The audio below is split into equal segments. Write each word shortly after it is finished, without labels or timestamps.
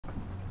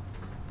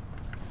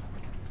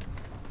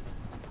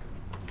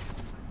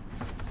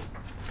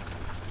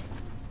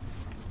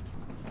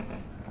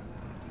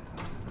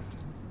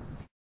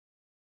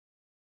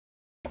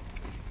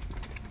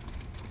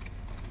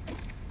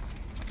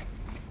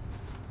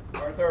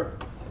Arthur!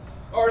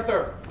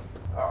 Arthur!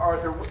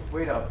 Arthur,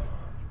 wait up.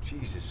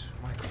 Jesus,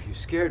 Michael, you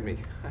scared me.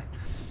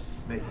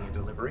 Making a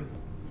delivery?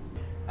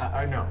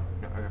 No,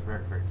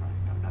 very, very funny.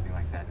 No, nothing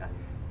like that.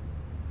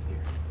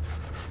 Here.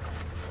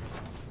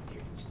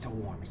 Here, it's so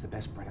warm. It's the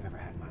best bread I've ever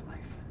had in my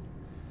life.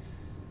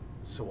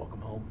 So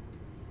welcome home.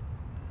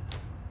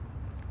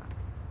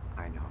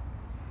 I know.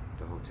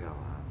 The hotel.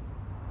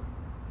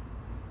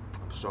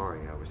 I'm sorry.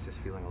 I was just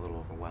feeling a little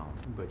overwhelmed.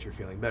 But you're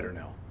feeling better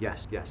now.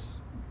 Yes.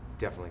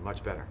 Definitely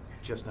much better.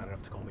 Just not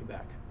enough to call me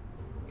back.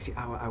 See,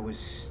 I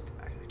was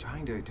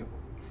trying to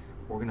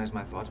organize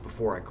my thoughts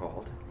before I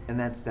called. And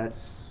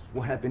that's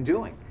what I've been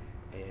doing.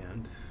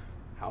 And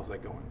how's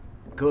that going?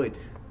 Good.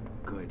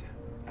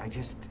 I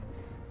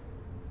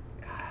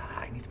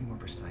need to be more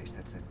precise.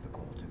 That's the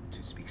goal.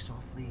 To speak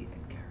softly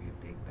and carry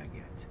a big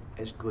baguette.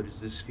 As good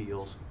as this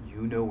feels,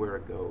 you know where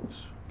it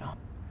goes. No.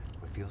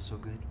 What feels so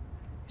good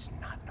is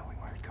not knowing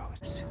where it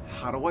goes.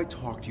 How do I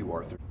talk to you,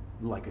 Arthur?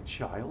 Like a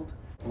child?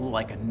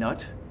 Like a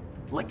nut?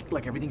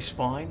 Like everything's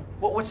fine?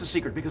 What's the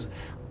secret? Because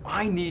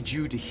I need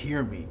you to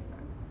hear me.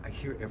 I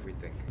hear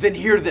everything. Then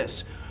hear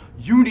this.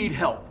 You need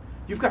help.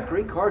 You've got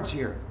great cards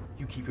here.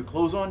 You keep your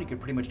clothes on, you can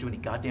pretty much do any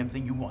goddamn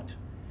thing you want.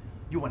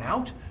 You want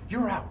out?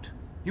 You're out.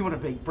 You want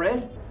to bake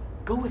bread?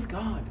 Go with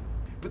God.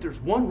 But there's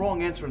one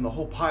wrong answer in the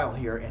whole pile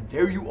here, and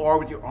there you are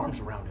with your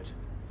arms around it.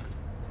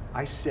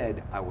 I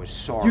said I was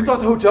sorry. You thought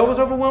the hotel was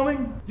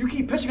overwhelming? You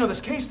keep pissing on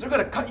this case, they're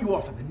gonna cut you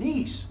off at the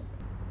knees.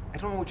 I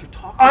don't know what you're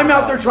talking about. I'm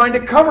out there trying to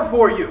cover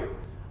for you.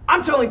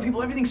 I'm telling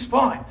people everything's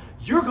fine.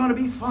 You're gonna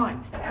be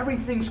fine.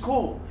 Everything's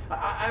cool.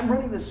 I'm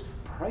running this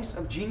price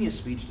of genius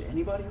speech to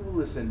anybody who will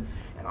listen.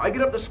 And I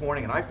get up this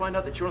morning and I find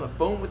out that you're on the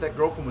phone with that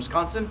girl from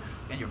Wisconsin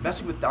and you're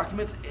messing with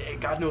documents and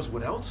God knows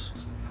what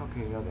else. How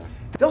can you know that?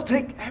 They'll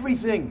take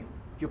everything.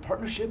 Your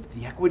partnership,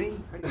 the equity.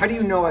 How do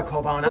you know I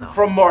called on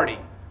From Marty.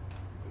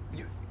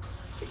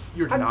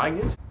 You're denying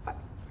it?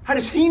 How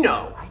does he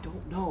know? I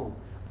don't know.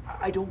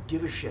 I don't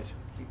give a shit.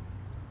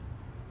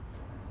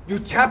 You're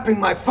tapping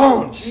my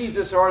phone.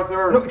 Jesus,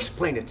 Arthur. No,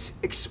 explain it.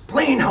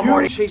 Explain how You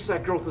Marty chased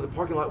that girl through the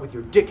parking lot with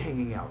your dick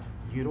hanging out.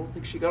 You don't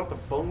think she got off the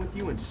phone with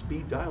you and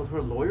speed dialed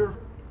her lawyer?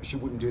 She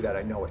wouldn't do that.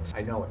 I know it.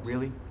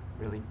 Really?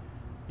 Really?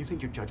 You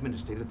think your judgment is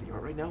state of the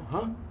art right now,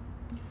 huh?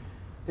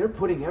 They're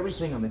putting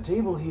everything on the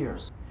table here.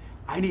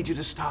 I need you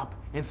to stop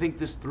and think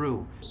this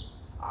through.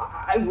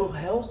 I will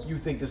help you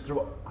think this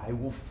through. I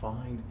will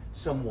find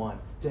someone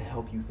to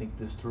help you think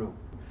this through.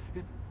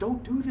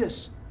 Don't do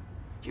this.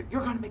 You're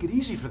going to make it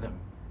easy for them.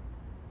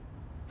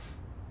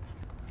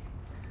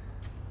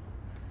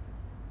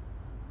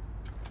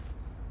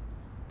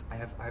 I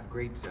have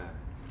great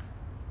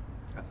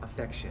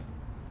affection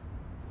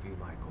for you,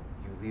 Michael.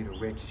 You lead a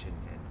rich and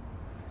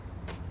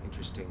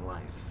interesting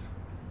life.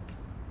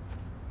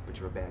 But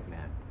you're a bad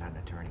man, not an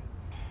attorney.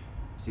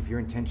 See, if your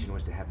intention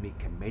was to have me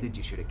committed,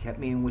 you should have kept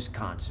me in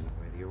Wisconsin,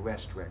 where the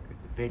arrest record,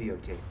 the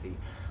videotape, the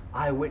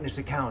eyewitness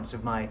accounts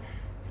of my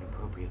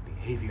inappropriate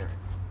behavior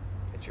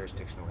had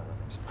jurisdictional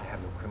relevance. I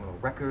have no criminal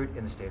record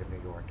in the state of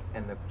New York,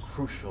 and the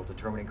crucial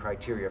determining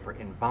criteria for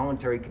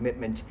involuntary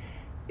commitment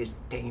is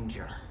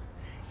danger.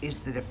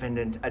 Is the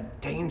defendant a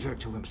danger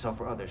to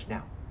himself or others?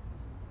 Now,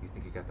 you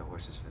think you got the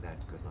horses for that?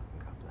 Good luck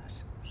and God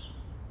bless.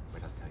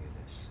 But I'll tell you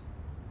this.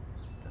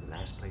 The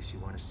last place you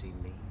want to see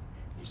me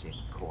is in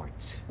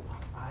court.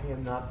 I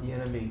am not the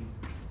enemy.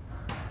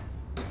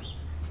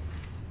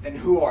 Then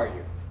who are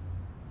you?